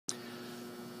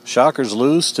Shockers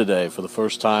lose today for the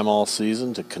first time all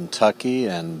season to Kentucky,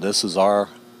 and this is our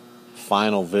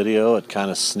final video. It kind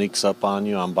of sneaks up on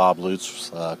you. I'm Bob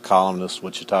Lutz, columnist,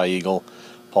 Wichita Eagle,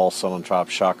 Paul Suellentrop,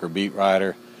 Shocker beat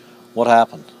writer. What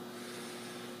happened?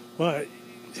 Well,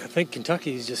 I think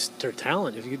Kentucky's just their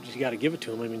talent. If you got to give it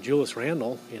to them. I mean, Julius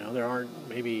Randle. There aren't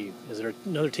is there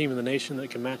another team in the nation that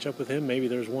can match up with him? Maybe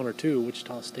there's one or two.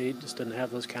 Wichita State just doesn't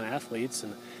have those kind of athletes,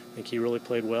 and I think he really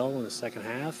played well in the second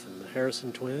half. And the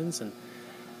Harrison twins, and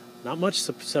not much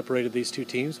separated these two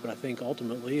teams, but I think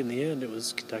ultimately, in the end, it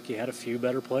was Kentucky had a few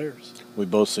better players.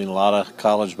 We've both seen a lot of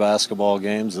college basketball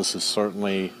games. This is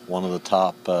certainly one of the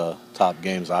top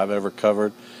games I've ever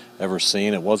covered, ever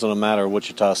seen. It wasn't a matter of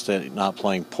Wichita State not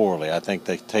playing poorly. I think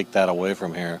they take that away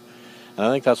from here. And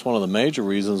I think that's one of the major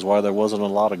reasons why there wasn't a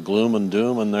lot of gloom and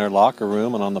doom in their locker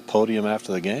room and on the podium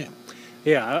after the game.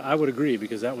 Yeah, I would agree,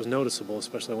 because that was noticeable,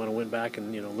 especially when I went back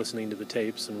and listening to the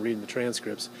tapes and reading the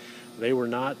transcripts. They were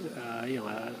not,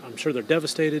 I'm sure they're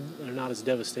devastated. They're not as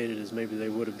devastated as maybe they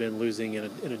would have been losing in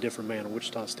a different manner.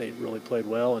 Wichita State really played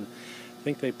well, and I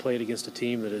think they played against a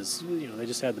team that is, they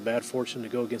just had the bad fortune to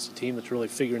go against a team that's really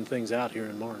figuring things out here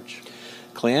in March.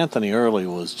 Clay Anthony Early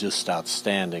was just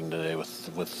outstanding today with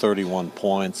 31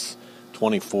 points,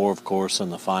 24, of course, in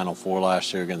the Final Four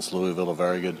last year against Louisville, a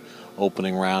very good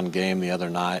opening round game the other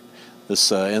night.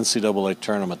 This NCAA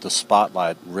tournament, the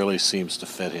spotlight really seems to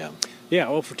fit him. Yeah,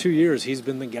 well, for 2 years he's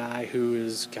been the guy who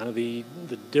is kind of the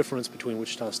difference between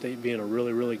Wichita State being a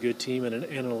really, really good team and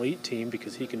an elite team,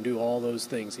 because he can do all those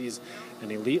things. He's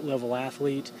an elite level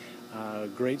athlete,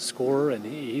 great scorer, and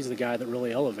he's the guy that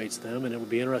really elevates them. And it would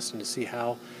be interesting to see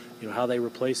how they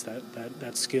replace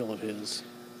that skill of his.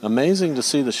 Amazing to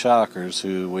see the Shockers,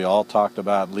 who we all talked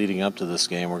about leading up to this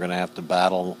game, we're going to have to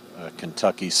battle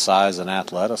Kentucky's size and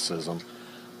athleticism.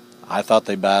 I thought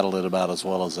they battled it about as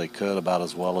well as they could, about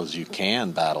as well as you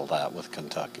can battle that with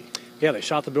Kentucky. Yeah, they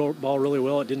shot the ball really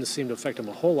well. It didn't seem to affect them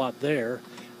a whole lot there.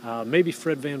 Maybe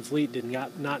Fred VanVleet did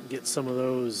not get some of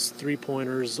those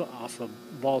three-pointers off of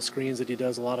ball screens that he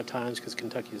does a lot of times, because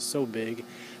Kentucky is so big.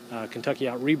 Kentucky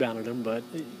out-rebounded them, but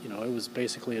it was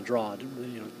basically a draw.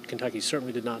 Kentucky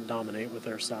certainly did not dominate with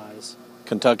their size.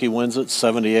 Kentucky wins it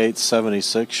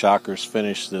 78-76. Shockers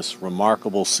finish this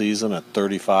remarkable season at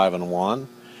 35-1.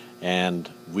 And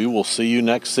we will see you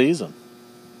next season.